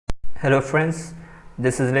Hello friends,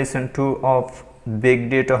 this is lesson 2 of Big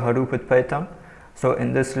Data Hadoop with Python. So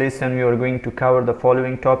in this lesson we are going to cover the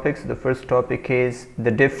following topics. The first topic is the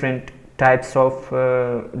different types of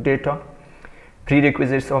data,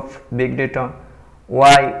 prerequisites of big data,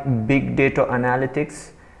 why big data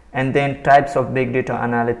analytics, and then types of big data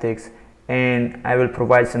analytics, and I will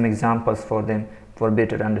provide some examples for them for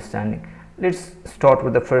better understanding. Let's start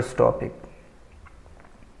with the first topic.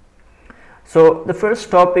 So the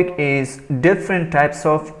first topic is different types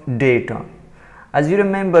of data. As you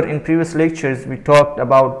remember, in previous lectures we talked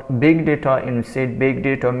about big data, and we said big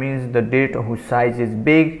data means the data whose size is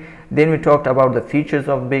big. Then we talked about the features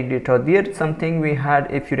of big data. There is something we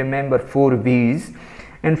had, if you remember, 4 V's.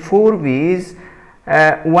 And 4 V's,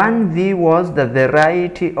 one V was the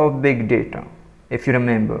variety of big data. If you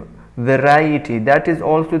remember, variety, that is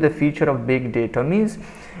also the feature of big data. Means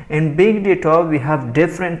in big data we have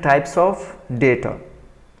different types of data.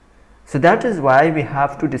 So that is why we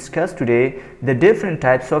have to discuss today the different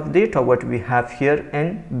types of data what we have here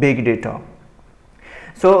in big data.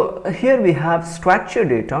 So here we have structured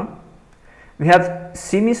data, we have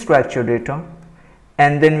semi-structured data,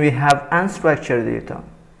 and then we have unstructured data.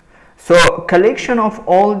 So collection of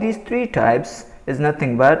all these 3 types is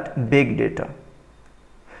nothing but big data.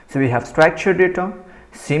 So we have structured data,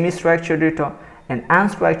 semi-structured data, and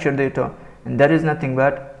unstructured data, and that is nothing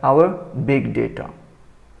but our big data.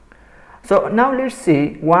 So now let's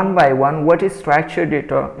see one by one what is structured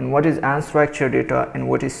data and what is unstructured data and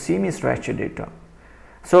what is semi-structured data.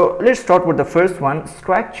 So let's start with the first one,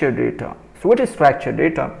 structured data. So what is structured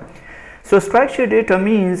data? So structured data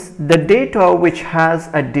means the data which has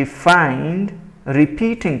a defined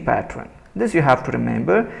repeating pattern. This you have to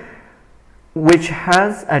remember, which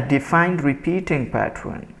has a defined repeating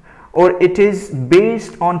pattern, or it is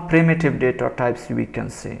based on primitive data types, we can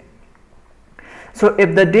say. So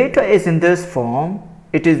if the data is in this form,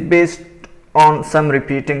 it is based on some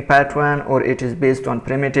repeating pattern, or it is based on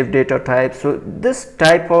primitive data types. So this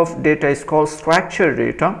type of data is called structured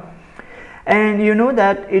data, and you know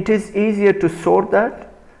that it is easier to sort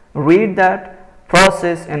that, read that,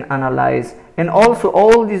 process and analyze, and also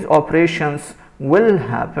all these operations will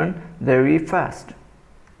happen very fast.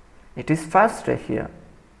 It is faster here.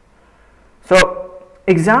 So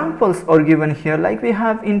examples are given here, like we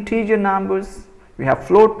have integer numbers, we have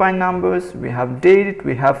float point numbers, we have date,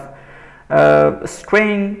 we have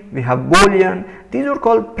string, we have boolean. These are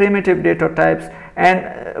called primitive data types,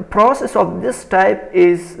 and process of this type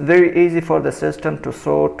is very easy for the system to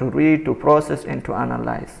sort, to read, to process and to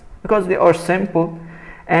analyze, because they are simple,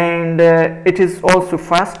 and it is also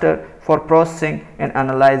faster for processing and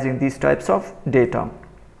analyzing these types of data.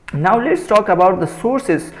 Now let's talk about the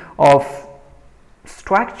sources of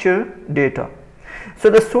structured data.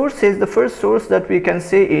 So the sources, the first source that we can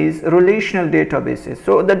say is relational databases.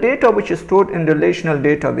 So the data which is stored in relational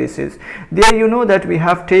databases, there you know that we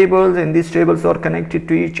have tables, and these tables are connected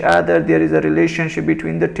to each other. There is a relationship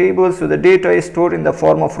between the tables. So the data is stored in the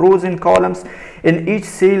form of rows and columns, and each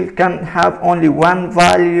cell can have only one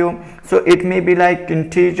value. So it may be like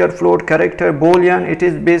integer, float, character, boolean. It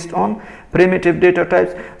is based on primitive data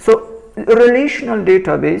types. So relational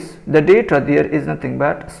database, the data there is nothing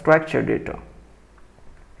but structured data.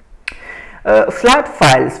 Flat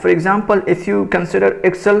files, for example, if you consider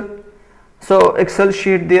Excel, so Excel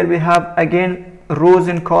sheet, there we have again rows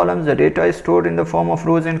and columns. The data is stored in the form of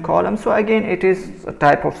rows and columns, so again it is a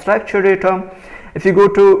type of structured data. If you go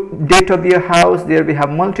to data warehouse, there we have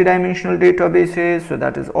multidimensional databases, so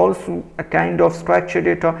that is also a kind of structured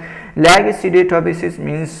data. Legacy databases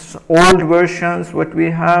means old versions what we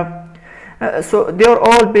have. So they are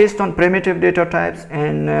all based on primitive data types,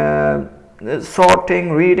 and sorting,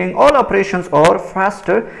 reading, all operations are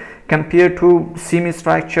faster compared to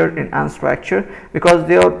semi-structured and unstructured, because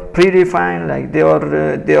they are predefined, like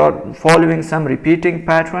they are following some repeating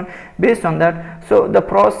pattern. Based on that, so the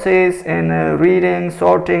process and reading,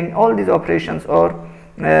 sorting, all these operations are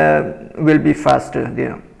will be faster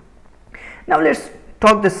there. Now let's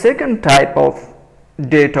talk the second type of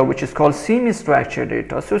data, which is called semi-structured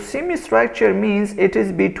data. So semi-structured means it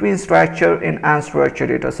is between structured and unstructured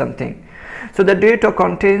data something. So the data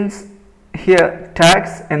contains here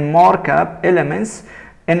tags and markup elements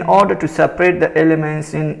in order to separate the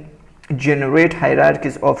elements and generate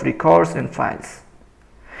hierarchies of records and files.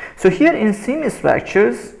 So here in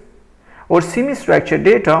semi-structures or semi-structured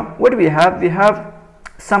data, what we have? We have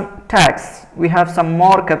some tags, we have some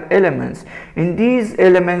markup elements, and these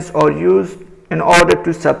elements are used in order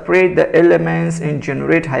to separate the elements and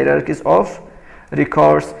generate hierarchies of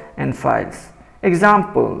records and files.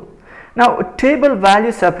 Example, Now table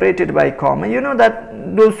value separated by comma, you know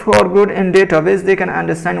that those who are good in database, they can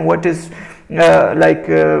understand what is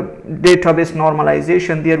database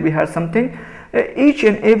normalization. There we have something, each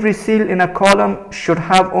and every cell in a column should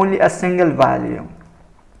have only a single value.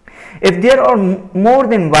 If there are more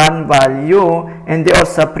than one value and they are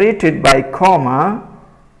separated by comma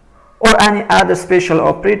or any other special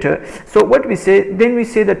operator, so what we say, then we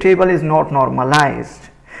say the table is not normalized.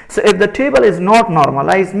 So if the table is not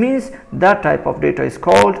normalized, means that type of data is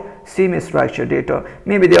called semi-structured data.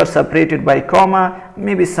 Maybe they are separated by comma,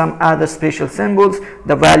 maybe some other special symbols,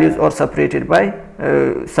 the values are separated by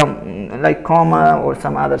some like comma or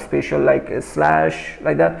some other special like a slash,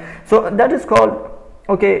 like that. So that is called,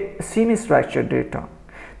 okay, semi-structured data.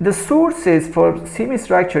 The sources for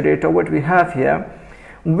semi-structured data, what we have here,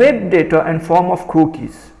 web data in form of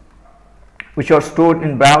cookies, which are stored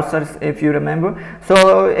in browsers, if you remember.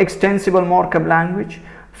 So extensible markup language.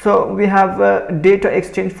 So we have data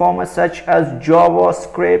exchange formats such as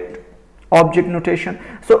JavaScript, object notation.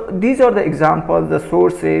 So these are the examples, the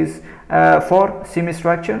sources for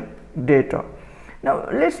semi-structured data. Now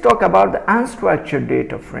let's talk about the unstructured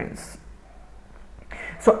data, friends.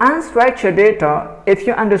 So unstructured data, if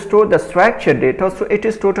you understood the structured data, so it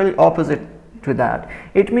is totally opposite to that.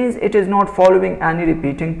 It means it is not following any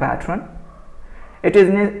repeating pattern. It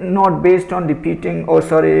is not based on repeating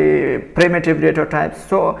primitive data types.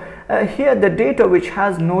 So here the data which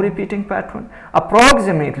has no repeating pattern,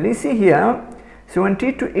 approximately, see here,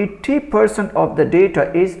 70 to 80% of the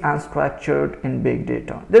data is unstructured in big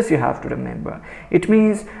data. This you have to remember. It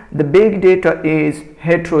means the big data is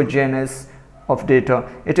heterogeneous of data,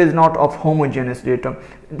 it is not of homogeneous data.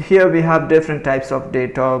 Here we have different types of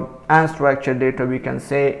data, unstructured data we can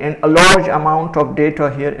say, and a large amount of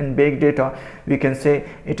data here in big data we can say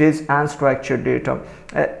it is unstructured data.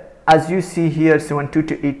 As you see here, 70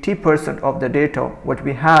 to 80% of the data what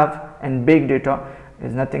we have in big data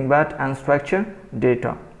is nothing but unstructured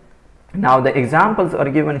data. Now the examples are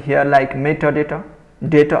given here like metadata,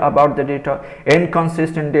 data about the data,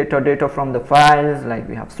 inconsistent data, data from the files, like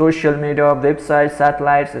we have social media, websites,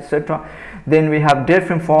 satellites, etc. Then we have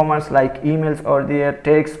different formats like emails or there,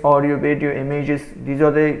 text, audio, video, images. These are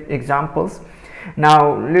the examples.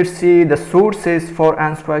 Now let's see the sources for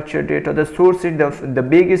unstructured data. The sources, the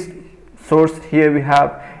biggest source here we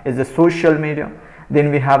have is the social media. Then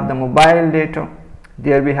we have the mobile data.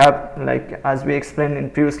 There we have, like as we explained in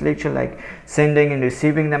previous lecture, like sending and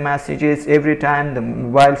receiving the messages every time the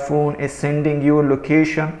mobile phone is sending your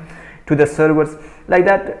location to the servers, like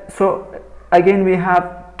that. So again we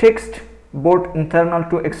have text, both internal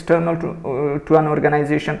to external to an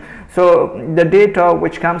organization. So the data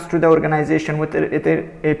which comes to the organization, with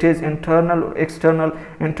it is internal or external.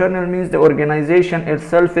 Internal means the organization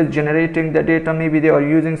itself is generating the data. Maybe they are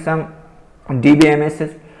using some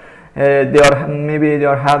DBMSs. Maybe they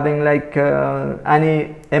are having like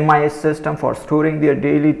any MIS system for storing their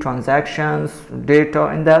daily transactions data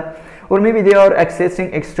in that, or maybe they are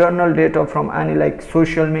accessing external data from any like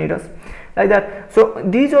social medias, like that. So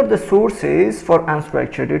these are the sources for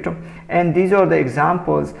unstructured data, and these are the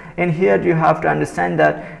examples. And here you have to understand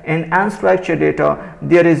that in unstructured data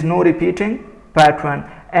there is no repeating pattern,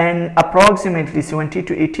 and approximately 70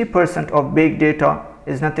 to 80% of big data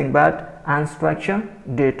is nothing but unstructured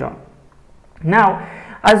data. Now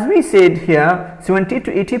as we said here, 70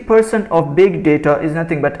 to 80% of big data is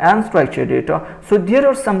nothing but unstructured data. So there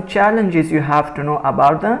are some challenges you have to know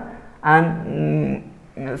about the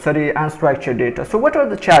unstructured data. So what are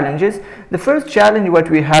the challenges? The first challenge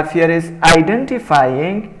what we have here is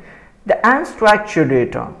identifying the unstructured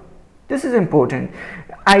data. This is important.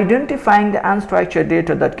 Identifying the unstructured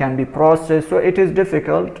data that can be processed, so it is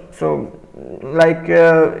difficult. So like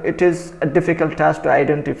it is a difficult task to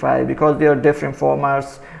identify because there are different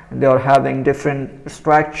formats, they are having different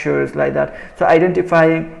structures, like that. So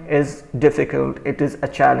identifying is difficult, it is a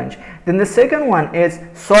challenge. Then the second one is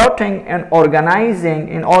sorting and organizing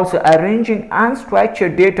and also arranging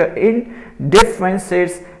unstructured data in different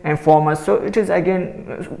sets and formats. So it is,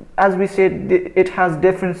 again, as we said, it has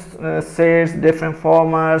different sets, different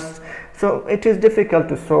formats, so it is difficult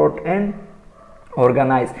to sort and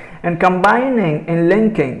organize. And combining and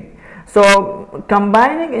linking. So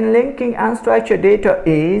combining and linking unstructured data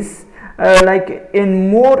is like in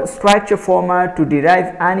more structured format to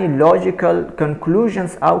derive any logical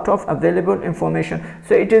conclusions out of available information.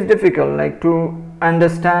 So it is difficult, like to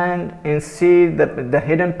understand and see the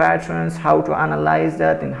hidden patterns, how to analyze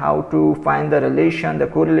that, and how to find the relation, the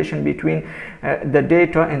correlation between the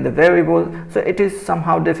data and the variable. So it is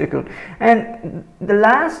somehow difficult. And the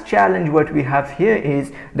last challenge what we have here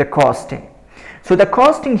is the costing. So the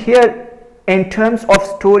costing here in terms of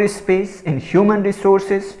storage space and human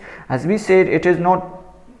resources, as we said, it is not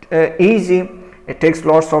easy. It takes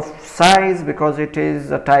lots of size because it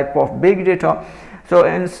is a type of big data. So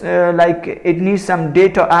like it needs some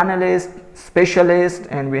data analyst, specialist,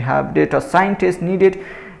 and we have data scientists needed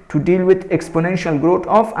to deal with exponential growth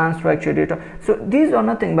of unstructured data. So these are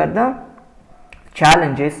nothing but the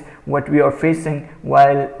challenges what we are facing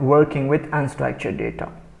while working with unstructured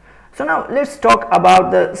data. So now let's talk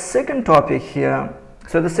about the second topic here.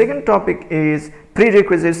 So the second topic is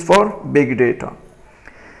prerequisites for big data.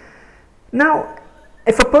 Now,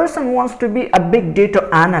 if a person wants to be a big data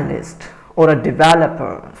analyst or a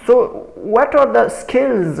developer, so what are the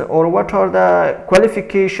skills or what are the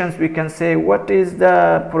qualifications, we can say, what is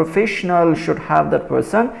the professional should have that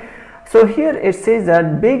person? So here it says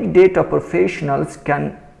that big data professionals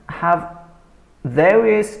can have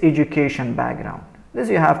various education background. This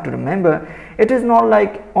you have to remember. It is not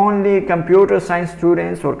like only computer science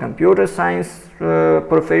students or computer science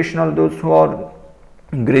professional, those who are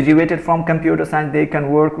graduated from computer science, they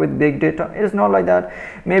can work with big data. It is not like that.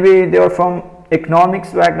 Maybe they are from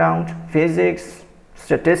economics background, physics,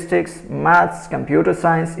 statistics, maths, computer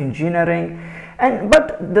science, engineering,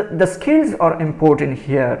 but the skills are important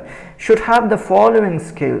here. Should have the following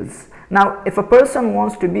skills. Now, if a person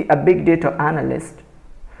wants to be a big data analyst,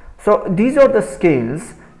 so these are the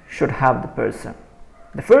skills should have the person.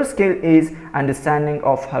 The first skill is understanding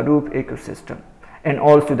of Hadoop ecosystem and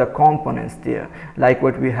also the components there, like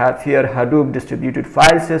what we have here. Hadoop distributed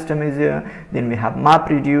file system is there, then we have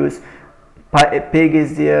MapReduce, Pig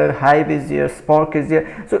is there, Hive is there, Spark is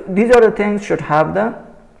there. So these are the things should have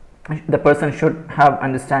the person should have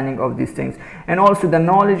understanding of these things, and also the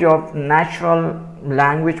knowledge of natural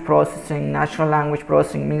language processing. Natural language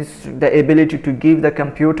processing means the ability to give the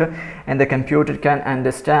computer and the computer can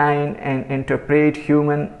understand and interpret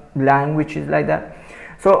human languages like that.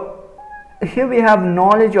 So here we have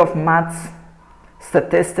knowledge of maths,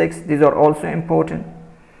 statistics, these are also important,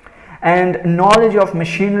 and knowledge of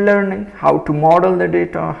machine learning, how to model the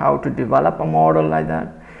data, how to develop a model like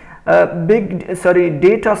that.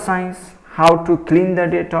 Data science, how to clean the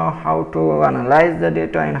data, how to analyze the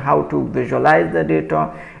data, and how to visualize the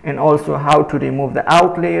data, and also how to remove the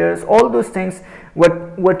outliers. All those things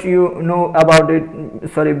what you know about it,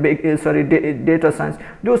 data science,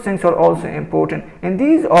 those things are also important, and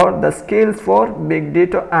these are the skills for big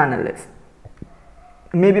data analysts.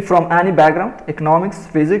 Maybe from any background, economics,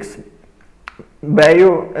 physics,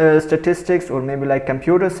 bio statistics, or maybe like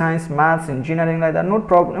computer science, maths, engineering, like that, no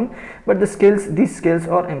problem, but these skills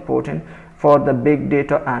are important for the big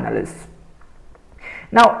data analysts.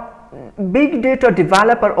 Now, big data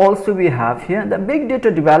developer also we have here. The big data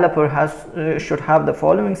developer should have the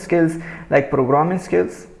following skills, like programming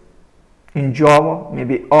skills in Java,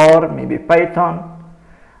 maybe R, maybe Python,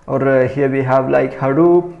 or here we have like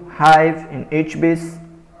Hadoop, Hive, in HBase,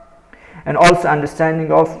 and also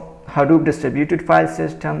understanding of Hadoop distributed file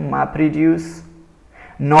system, MapReduce,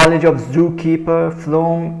 knowledge of Zookeeper,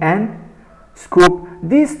 Flume, and Scoop.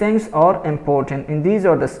 These things are important, and these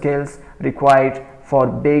are the skills required for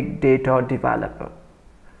big data developer.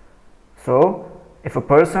 So if a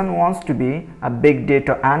person wants to be a big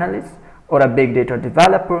data analyst or a big data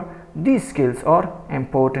developer, these skills are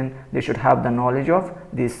important. They should have the knowledge of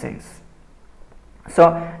these things.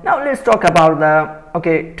 So now let's talk about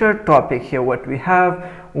the third topic here. What we have,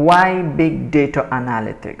 why big data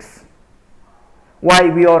analytics, why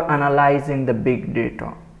we are analyzing the big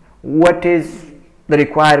data, what is the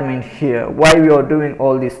requirement here, why we are doing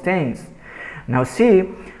all these things. Now see,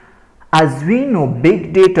 as we know,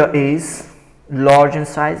 big data is large in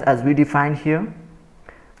size, as we defined here.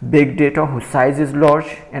 Big data whose size is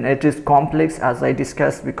large and it is complex, as I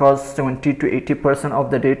discussed, because 70 to 80% of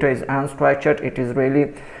the data is unstructured. It is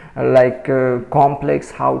really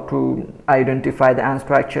complex how to identify the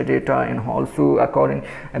unstructured data, and also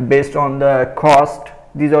based on the cost.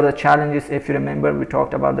 These are the challenges. If you remember, we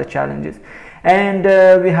talked about the challenges, and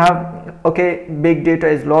we have big data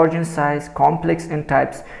is large in size, complex in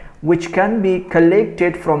types, which can be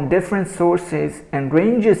collected from different sources and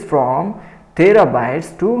ranges from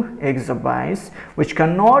terabytes to exabytes, which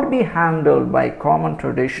cannot be handled by common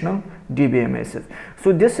traditional DBMSs.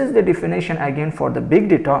 So this is the definition again for the big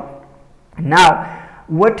data. Now,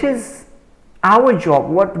 what is our job?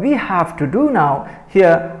 What we have to do now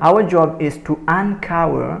here, our job is to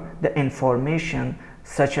uncover the information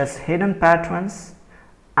such as hidden patterns,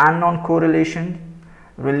 unknown correlation,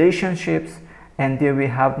 relationships, and there we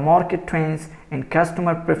have market trends and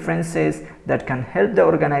customer preferences that can help the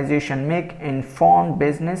organization make informed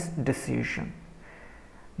business decision.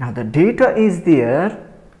 Now the data is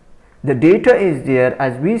there,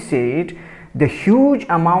 as we said. The huge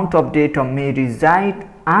amount of data may reside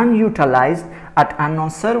unutilized at unknown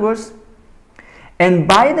servers, and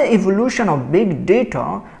by the evolution of big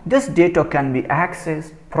data, this data can be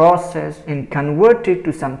accessed, processed, and converted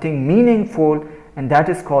to something meaningful, and that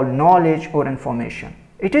is called knowledge or information.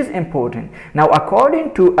 It is important. Now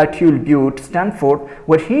according to Atul Butte, Stanford,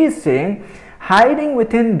 what he is saying, hiding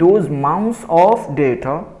within those mounds of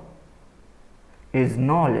data is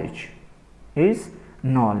knowledge,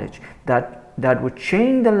 that would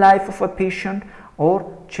change the life of a patient or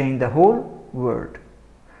change the whole world.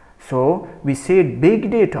 So we said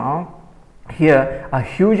big data here, a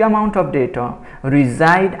huge amount of data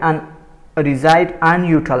reside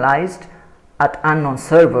unutilized at unknown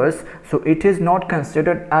servers. So it is not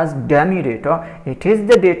considered as dummy data. It is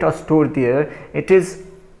the data stored there. It is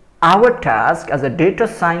our task as a data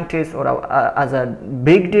scientist or as a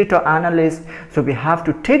big data analyst. So we have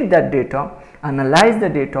to take that data, analyze the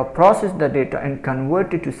data, process the data, and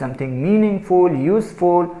convert it to something meaningful,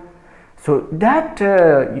 useful. So that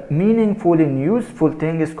meaningful and useful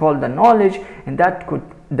thing is called the knowledge, and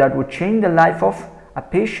that would change the life of a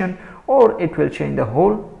patient, or it will change the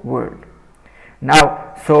whole world.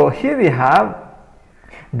 Now, so here we have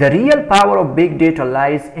the real power of big data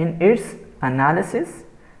lies in its analysis,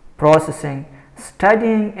 processing,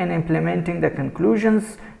 studying, and implementing the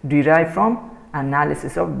conclusions derived from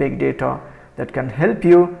analysis of big data that can help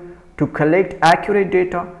you to collect accurate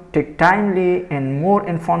data, take timely and more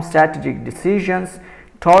informed strategic decisions,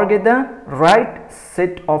 target the right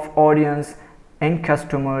set of audience and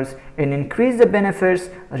customers, and increase the benefits,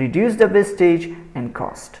 reduce the wastage and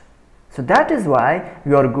cost. So that is why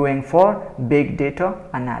we are going for big data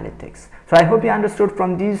analytics. So I hope you understood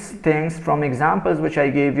from these things, from examples which I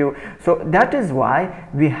gave you. So that is why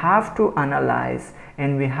we have to analyze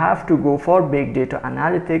and we have to go for big data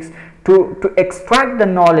analytics to extract the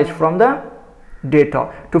knowledge from the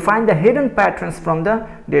data, to find the hidden patterns from the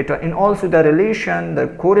data, and also the relation, the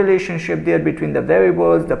correlationship there between the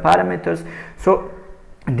variables, the parameters. So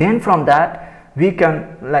then from that we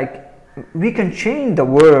can change the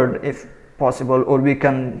world if possible, or we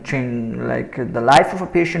can change the life of a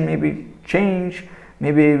patient, maybe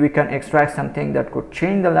we can extract something that could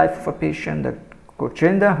change the life of a patient, that could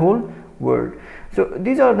change the whole world. So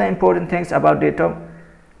these are the important things about big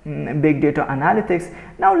data analytics.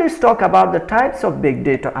 Now let's talk about the types of big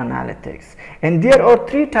data analytics, and there are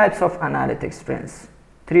three types of analytics, friends.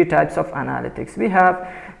 Three types of analytics we have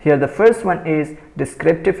here. The first one is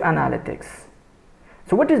descriptive analytics.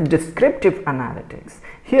 So what is descriptive analytics?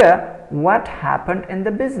 Here, what happened in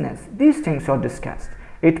the business, these things are discussed.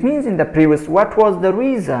 It means in the previous, what was the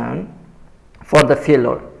reason for the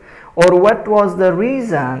failure, or what was the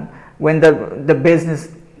reason when the business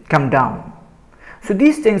come down. So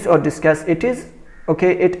these things are discussed. It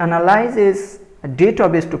analyzes a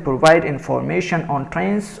database to provide information on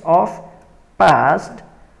trends of past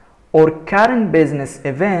or current business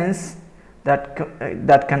events that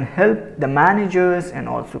can help the managers and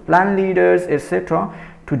also plan leaders, etc.,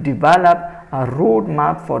 to develop a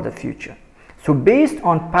roadmap for the future. So based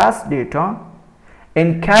on past data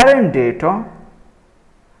and current data,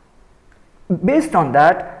 based on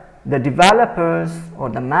that, the developers or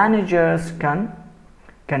the managers can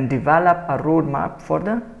develop a roadmap for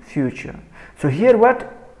the future. So here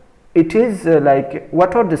what it is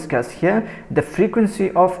what are discussed here, the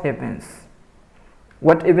frequency of events.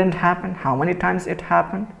 What event happened, how many times it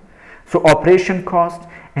happened, so operation cost,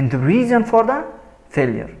 and the reason for the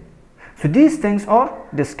failure. So these things are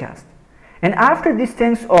discussed, and after these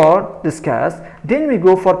things are discussed, then we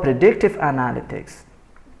go for predictive analytics.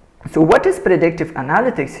 So what is predictive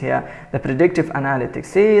analytics here? The predictive analytics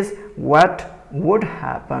says what would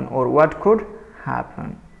happen or what could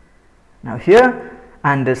happen. Now here,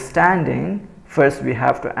 understanding, first we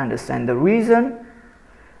have to understand the reason,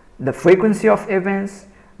 the frequency of events,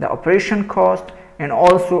 the operation cost, and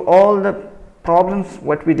also all the problems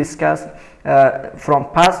what we discussed from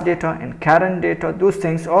past data and current data. Those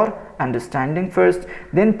things are understanding first,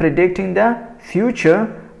 then predicting the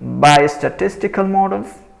future by statistical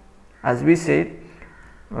models. As we said,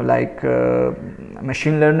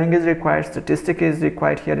 machine learning is required, statistics is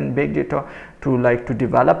required here in big data to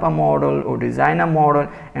develop a model or design a model,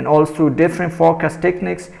 and also different forecast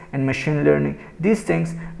techniques and machine learning. These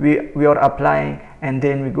things we are applying, and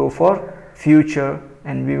then we go for future,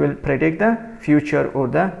 and we will predict the future or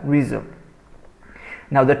the result.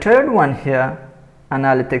 Now the third one here,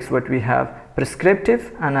 analytics, what we have,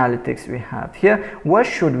 prescriptive analytics we have here. What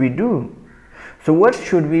should we do? So what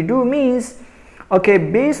should we do means, Okay,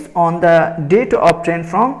 based on the data obtained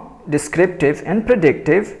from descriptive and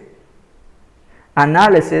predictive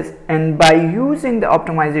analysis, and by using the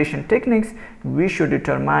optimization techniques, we should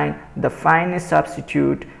determine the finest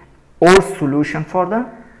substitute or solution for the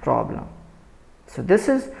problem. So this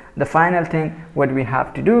is the final thing what we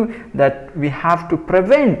have to do, that we have to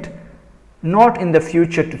prevent not in the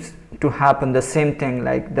future to happen the same thing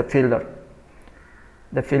like the failure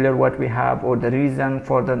what we have, or the reason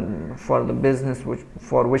for the business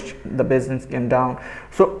for which the business came down.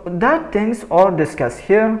 So that things are discussed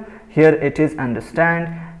here. Here it is understand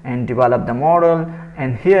and develop the model,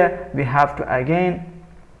 and here we have to again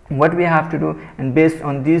what we have to do, and based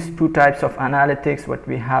on these two types of analytics what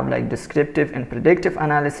we have, like descriptive and predictive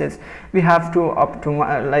analysis, we have to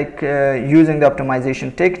optimize using the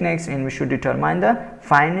optimization techniques, and we should determine the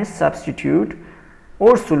finest substitute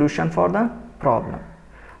or solution for the problem.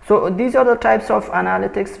 So these are the types of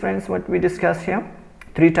analytics, friends, what we discussed here.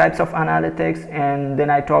 3 types of analytics, and then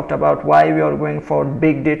I talked about why we are going for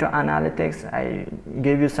big data analytics. I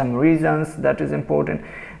gave you some reasons that is important.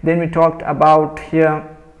 Then we talked about here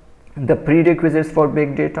the prerequisites for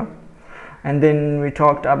big data, and then we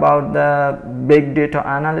talked about the big data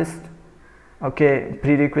analyst, okay,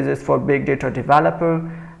 prerequisites for big data developer,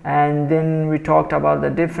 and then we talked about the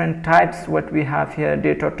different types what we have here,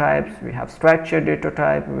 data types. We have structured data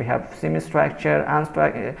type, we have semi-structured,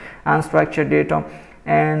 unstructured data,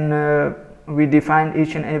 and we defined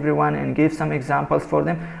each and every one and gave some examples for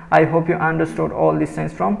them. I hope you understood all these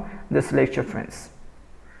things from this lecture, friends.